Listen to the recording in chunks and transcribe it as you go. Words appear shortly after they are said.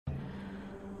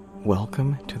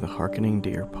Welcome to the Hearkening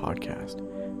Deer podcast,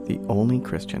 the only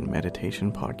Christian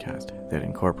meditation podcast that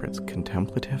incorporates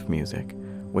contemplative music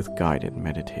with guided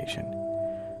meditation.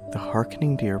 The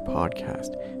Hearkening Deer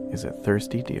podcast is a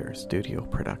Thirsty Deer studio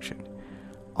production.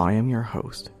 I am your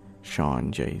host,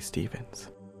 Sean J.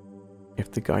 Stevens. If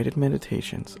the guided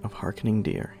meditations of Hearkening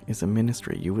Deer is a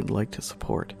ministry you would like to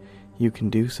support, you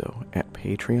can do so at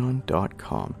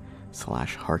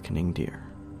patreon.com/hearkeningdeer.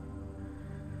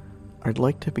 I'd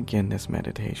like to begin this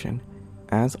meditation,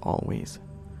 as always,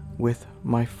 with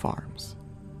my farms.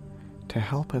 To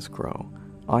help us grow,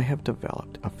 I have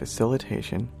developed a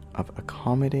facilitation of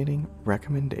accommodating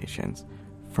recommendations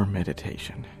for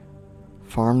meditation.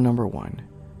 Farm number 1,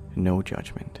 no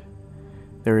judgment.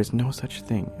 There is no such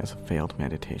thing as a failed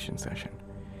meditation session.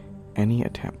 Any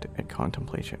attempt at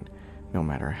contemplation, no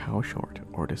matter how short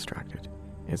or distracted,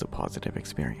 is a positive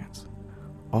experience.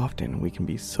 Often we can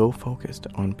be so focused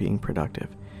on being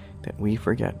productive that we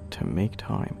forget to make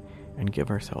time and give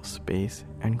ourselves space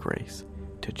and grace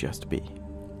to just be.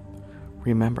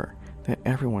 Remember that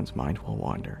everyone's mind will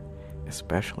wander,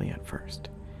 especially at first.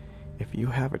 If you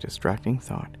have a distracting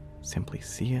thought, simply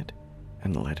see it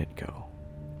and let it go.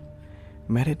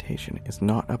 Meditation is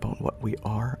not about what we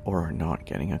are or are not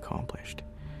getting accomplished.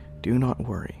 Do not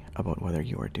worry about whether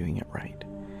you are doing it right.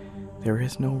 There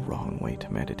is no wrong way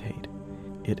to meditate.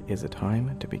 It is a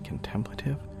time to be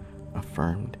contemplative,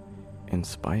 affirmed,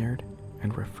 inspired,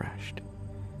 and refreshed.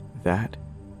 That,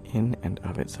 in and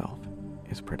of itself,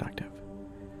 is productive.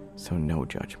 So no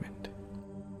judgment.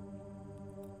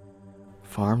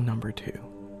 Farm number 2,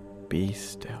 be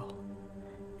still.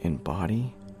 In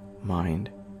body, mind,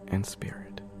 and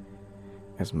spirit.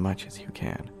 As much as you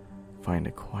can, find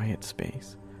a quiet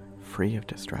space, free of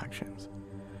distractions.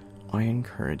 I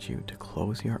encourage you to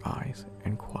close your eyes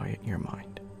and quiet your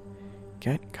mind.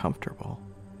 Get comfortable.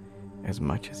 As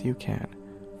much as you can,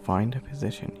 find a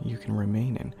position you can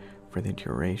remain in for the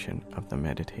duration of the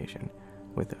meditation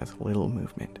with as little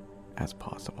movement as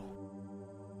possible.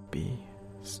 Be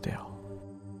still.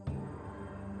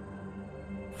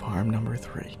 Farm number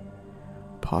 3.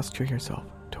 Posture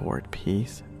yourself toward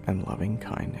peace and loving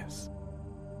kindness.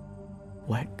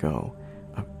 Let go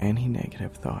of any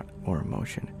negative thought or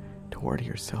emotion toward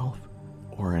yourself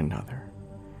or another.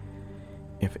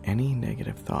 If any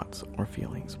negative thoughts or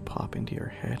feelings pop into your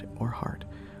head or heart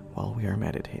while we are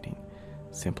meditating,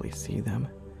 simply see them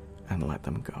and let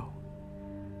them go.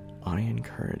 I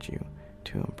encourage you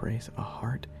to embrace a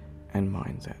heart and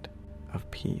mindset of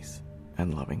peace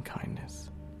and loving kindness.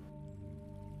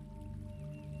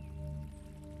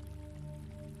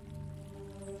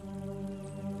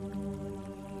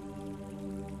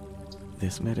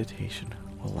 This meditation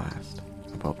will last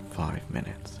about 5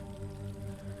 minutes.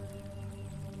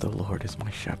 The Lord is my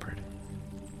shepherd.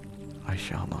 I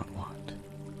shall not want.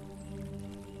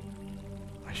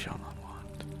 I shall not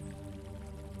want.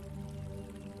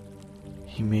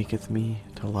 He maketh me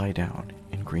to lie down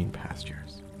in green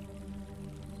pastures.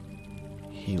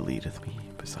 He leadeth me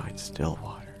beside still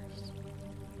waters.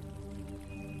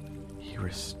 He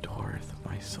restoreth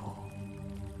my soul.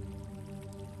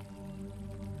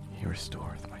 He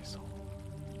restoreth my soul.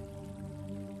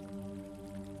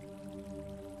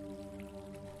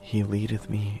 He leadeth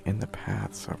me in the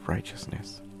paths of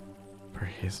righteousness for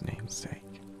his name's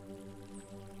sake.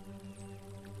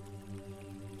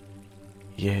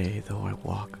 Yea, though I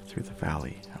walk through the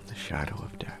valley of the shadow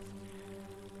of death,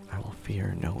 I will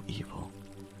fear no evil,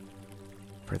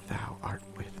 for thou art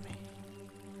with me.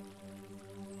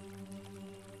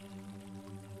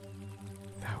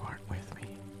 Thou art with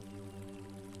me.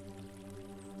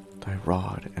 Thy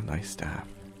rod and thy staff,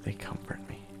 they comfort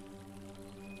me.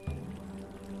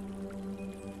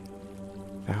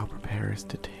 Thou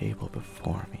preparest a table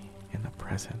before me in the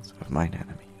presence of mine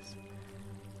enemies.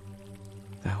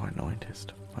 Thou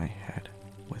anointest my head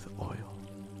with oil.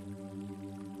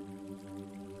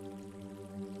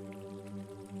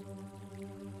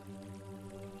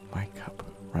 My cup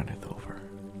runneth over.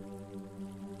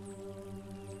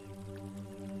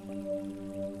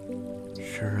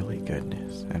 Surely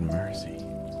goodness and mercy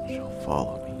shall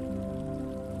follow me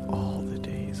all the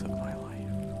days of my life.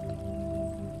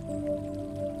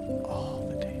 All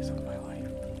the days of my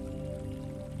life.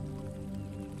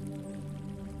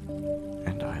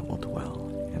 And I will dwell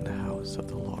in the house of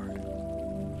the Lord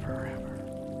forever.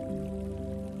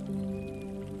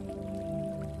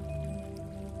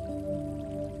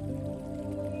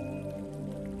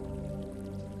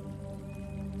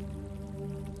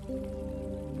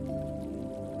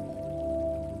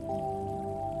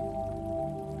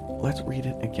 Let's read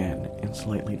it again in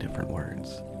slightly different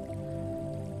words.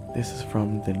 This is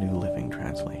from the New Living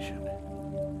Translation.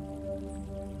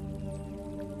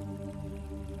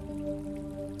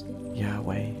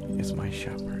 Yahweh is my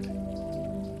shepherd.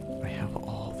 I have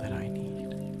all that I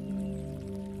need.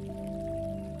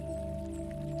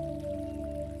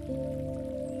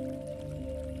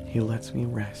 He lets me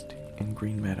rest in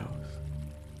green meadows.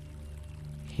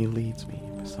 He leads me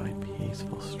beside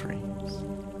peaceful streams.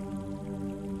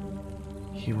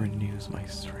 He renews my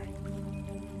strength.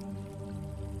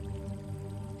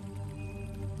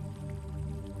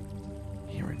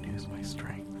 He renews my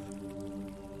strength.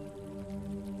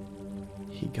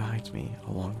 He guides me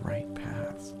along right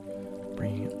paths,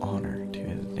 bringing honor to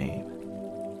his name.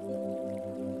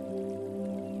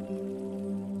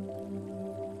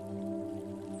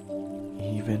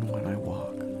 Even when I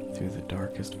walk through the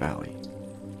darkest valley,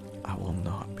 I will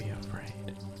not be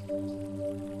afraid,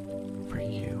 for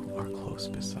you are close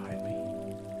beside me.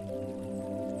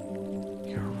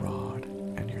 Your rod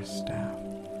and your staff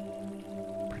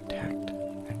protect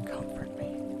and comfort me.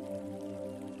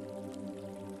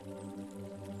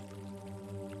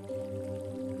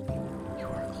 You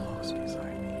are close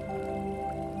beside me.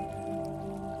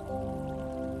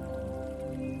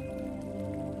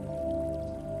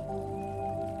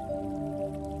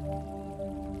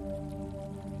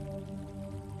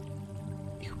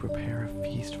 You prepare a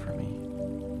feast for me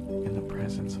in the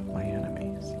presence of my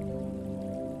enemies.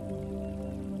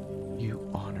 You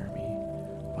honor me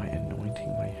by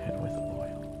anointing my head with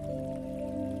oil.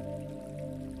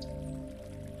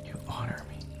 You honor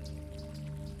me.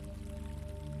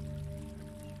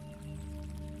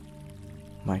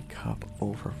 My cup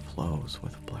overflows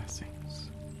with blessings.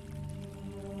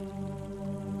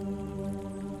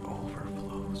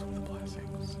 Overflows with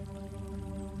blessings.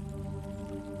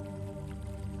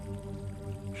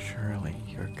 Surely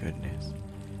your goodness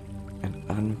and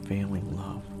unfailing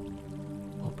love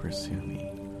will pursue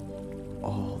me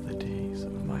all the days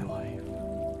of my life,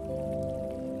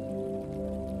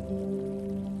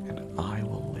 and I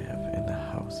will live in the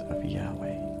house of Yahweh